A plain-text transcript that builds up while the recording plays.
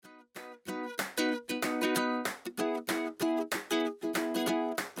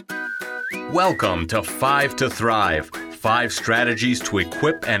Welcome to 5 to Thrive, 5 strategies to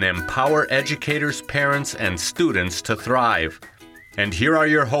equip and empower educators, parents, and students to thrive. And here are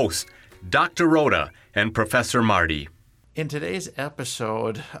your hosts, Dr. Rhoda and Professor Marty. In today's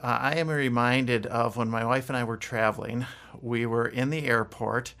episode, I am reminded of when my wife and I were traveling. We were in the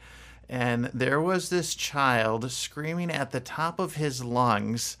airport, and there was this child screaming at the top of his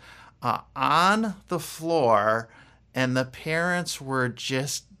lungs on the floor, and the parents were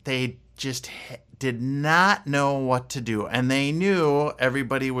they did not know what to do. And they knew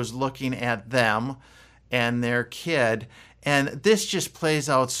everybody was looking at them and their kid. And this just plays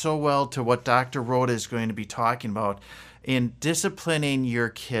out so well to what Dr. Rhoda is going to be talking about in disciplining your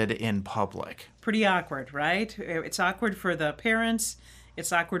kid in public. Pretty awkward, right? It's awkward for the parents.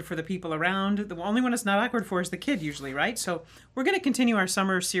 It's awkward for the people around. The only one it's not awkward for is the kid usually, right? So we're going to continue our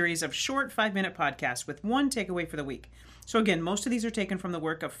summer series of short 5-minute podcasts with one takeaway for the week. So again, most of these are taken from the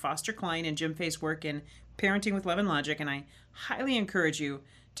work of Foster Cline and Jim Fay's work in Parenting with Love and Logic, and I highly encourage you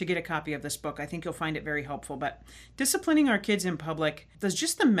to get a copy of this book. I think you'll find it very helpful. But disciplining our kids in public, does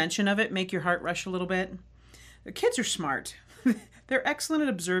just the mention of it make your heart rush a little bit? The kids are smart. They're excellent at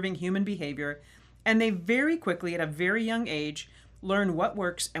observing human behavior, and they very quickly, at a very young age, learn what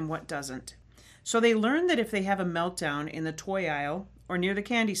works and what doesn't. So they learn that if they have a meltdown in the toy aisle or near the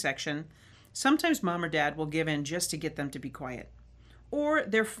candy section, sometimes mom or dad will give in just to get them to be quiet. Or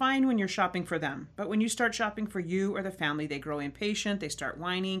they're fine when you're shopping for them, but when you start shopping for you or the family, they grow impatient, they start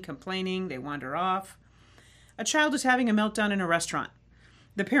whining, complaining, they wander off. A child is having a meltdown in a restaurant.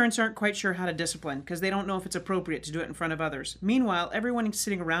 The parents aren't quite sure how to discipline because they don't know if it's appropriate to do it in front of others. Meanwhile, everyone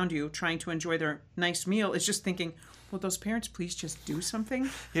sitting around you trying to enjoy their nice meal is just thinking, will those parents please just do something?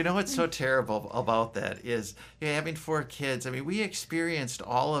 You know what's so terrible about that is having 4 kids. I mean, we experienced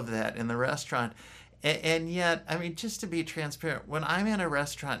all of that in the restaurant. And yet, I mean, just to be transparent, when I'm in a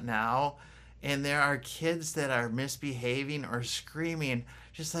restaurant now and there are kids that are misbehaving or screaming,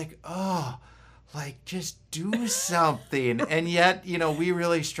 just like, just do something. And yet, we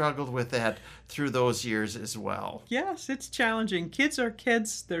really struggled with that through those years as well. Yes, it's challenging. Kids are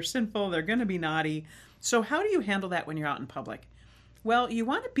kids. They're sinful. They're going to be naughty. So how do you handle that when you're out in public? Well, you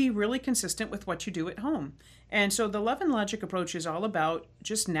want to be really consistent with what you do at home. And so the Love and Logic approach is all about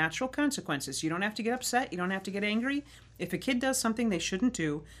just natural consequences. You don't have to get upset. You don't have to get angry. If a kid does something they shouldn't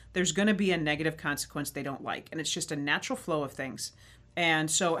do, there's going to be a negative consequence they don't like. And it's just a natural flow of things.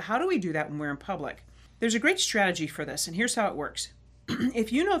 And so how do we do that when we're in public? There's a great strategy for this, and here's how it works.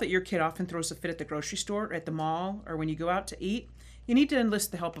 If you know that your kid often throws a fit at the grocery store, or at the mall, or when you go out to eat, you need to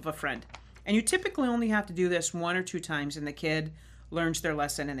enlist the help of a friend. And you typically only have to do this 1 or 2 times, and the kid learns their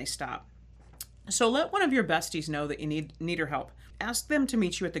lesson and they stop. So let one of your besties know that you need her help. Ask them to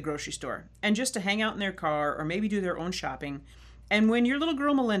meet you at the grocery store, and just to hang out in their car, or maybe do their own shopping. And when your little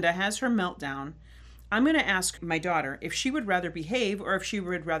girl Melinda has her meltdown, I'm going to ask my daughter if she would rather behave or if she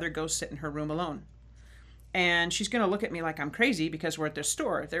would rather go sit in her room alone. And she's going to look at me like I'm crazy because we're at the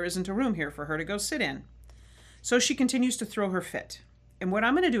store. There isn't a room here for her to go sit in. So she continues to throw her fit. And what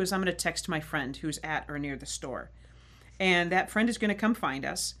I'm going to do is I'm going to text my friend who's at or near the store. And that friend is going to come find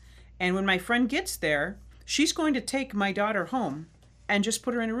us. And when my friend gets there, she's going to take my daughter home and just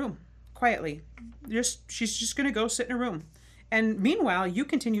put her in a room quietly. She's just going to go sit in a room. And meanwhile, you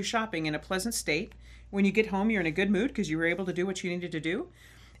continue shopping in a pleasant state. When you get home, you're in a good mood because you were able to do what you needed to do.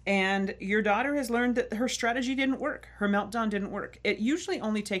 And your daughter has learned that her strategy didn't work. Her meltdown didn't work. It usually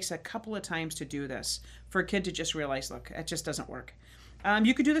only takes a couple of times to do this for a kid to just realize, look, it just doesn't work.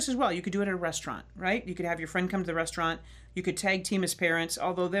 You could do this as well. You could do it at a restaurant, right? You could have your friend come to the restaurant. You could tag team as parents,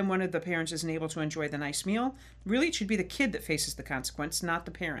 although then one of the parents isn't able to enjoy the nice meal. Really, it should be the kid that faces the consequence, not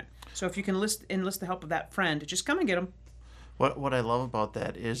the parent. So if you can enlist the help of that friend, just come and get them. What I love about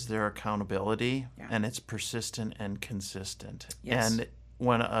that is their accountability, and it's persistent and consistent. Yes. And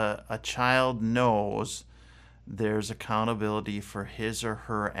when a child knows there's accountability for his or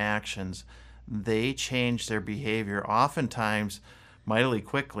her actions, they change their behavior oftentimes mightily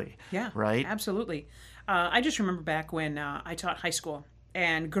quickly. Yeah, right? Absolutely. I just remember back when I taught high school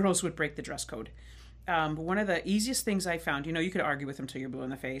and girls would break the dress code. One of the easiest things I found, you could argue with them till you're blue in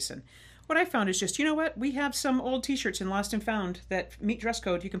the face. And what I found is just, you know what? We have some old T-shirts in Lost and Found that meet dress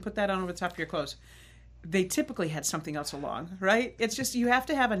code. You can put that on over the top of your clothes. They typically had something else along, right? It's just you have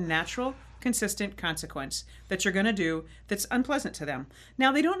to have a natural, consistent consequence that you're going to do that's unpleasant to them.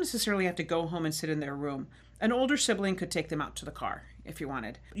 Now, they don't necessarily have to go home and sit in their room. An older sibling could take them out to the car if you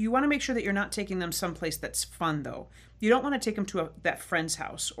wanted. You want to make sure that you're not taking them someplace that's fun, though. You don't want to take them to that friend's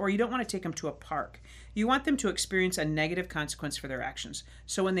house, or you don't want to take them to a park. You want them to experience a negative consequence for their actions.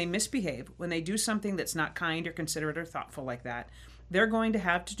 So when they misbehave, when they do something that's not kind or considerate or thoughtful like that, they're going to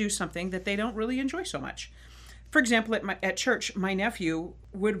have to do something that they don't really enjoy so much. For example, at church, my nephew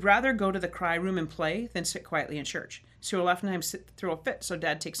would rather go to the cry room and play than sit quietly in church. So he'll oftentimes throw a fit, so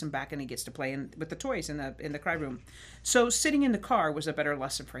Dad takes him back and he gets to play with the toys in the cry room. So sitting in the car was a better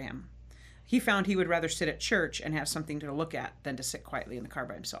lesson for him. He found he would rather sit at church and have something to look at than to sit quietly in the car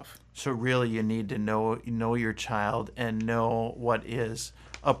by himself. So really you need to know your child and know what is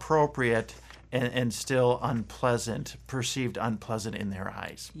appropriate and still perceived unpleasant in their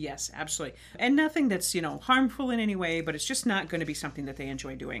eyes. Yes, absolutely. And nothing that's, harmful in any way, but it's just not going to be something that they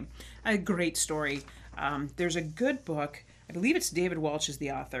enjoy doing. A great story. There's a good book. I believe it's David Walsh is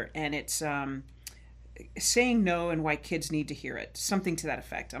the author, and it's Saying No and Why Kids Need to Hear It. Something to that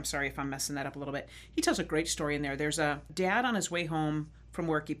effect. I'm sorry if I'm messing that up a little bit. He tells a great story in there. There's a dad on his way home from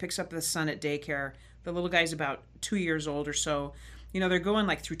work. He picks up the son at daycare. The little guy's about 2 years old or so. They're going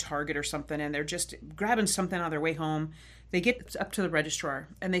like through Target or something, and they're just grabbing something on their way home. They get up to the registrar,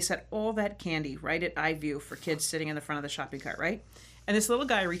 and they set all that candy right at eye view for kids sitting in the front of the shopping cart, right? And this little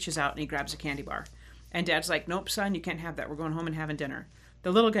guy reaches out, and he grabs a candy bar. And Dad's like, nope, son, you can't have that. We're going home and having dinner.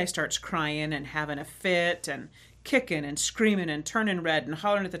 The little guy starts crying and having a fit and kicking and screaming and turning red and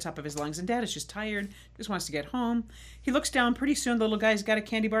hollering at the top of his lungs. And Dad is just tired, just wants to get home. He looks down. Pretty soon, the little guy's got a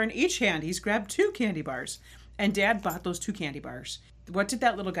candy bar in each hand. He's grabbed 2 candy bars. And Dad bought those 2 candy bars. What did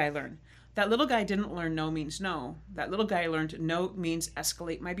that little guy learn? That little guy didn't learn no means no. That little guy learned no means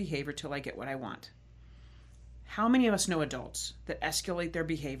escalate my behavior till I get what I want. How many of us know adults that escalate their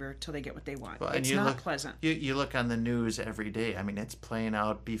behavior till they get what they want? Well, it's not pleasant. You look on the news every day. I mean, it's playing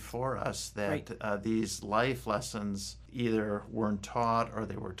out before us that these life lessons either weren't taught or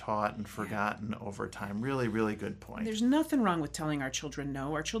they were taught and forgotten over time. Really, really good point. There's nothing wrong with telling our children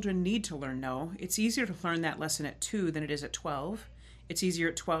no. Our children need to learn no. It's easier to learn that lesson at 2 than it is at 12. It's easier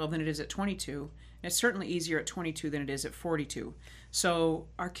at 12 than it is at 22. And it's certainly easier at 22 than it is at 42. So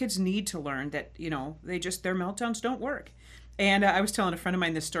our kids need to learn that, their meltdowns don't work. And I was telling a friend of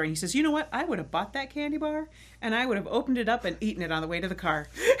mine this story, and he says, you know what? I would have bought that candy bar, and I would have opened it up and eaten it on the way to the car.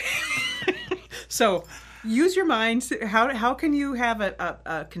 So use your minds. How can you have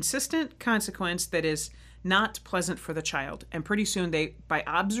a consistent consequence that is not pleasant for the child? And pretty soon, by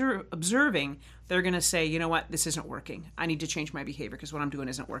observing, they're going to say, you know what, this isn't working. I need to change my behavior because what I'm doing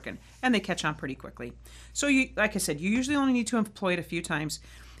isn't working. And they catch on pretty quickly. So like I said, you usually only need to employ it a few times.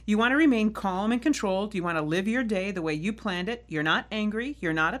 You want to remain calm and controlled. You want to live your day the way you planned it. You're not angry.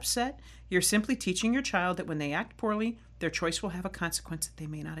 You're not upset. You're simply teaching your child that when they act poorly, their choice will have a consequence that they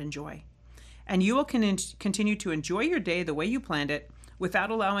may not enjoy. And you will continue to enjoy your day the way you planned it without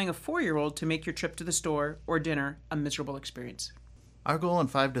allowing a 4-year-old to make your trip to the store or dinner a miserable experience. Our goal in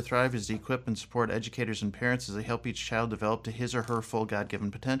 5 to Thrive is to equip and support educators and parents as they help each child develop to his or her full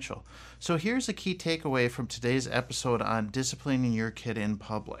God-given potential. So here's a key takeaway from today's episode on disciplining your kid in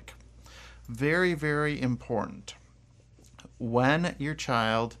public. Very, very important. When your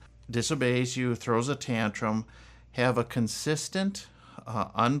child disobeys you, throws a tantrum, have a consistent,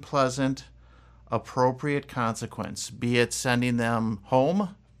 unpleasant, appropriate consequence, be it sending them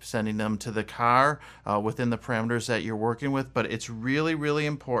home, sending them to the car within the parameters that you're working with. But it's really, really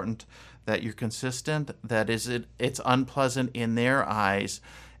important that you're consistent, that it's unpleasant in their eyes,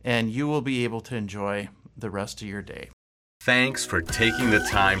 and you will be able to enjoy the rest of your day. Thanks for taking the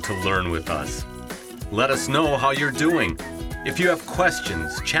time to learn with us. Let us know how you're doing. If you have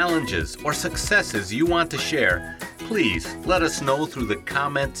questions, challenges, or successes you want to share, please let us know through the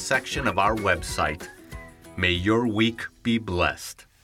comment section of our website. May your week be blessed.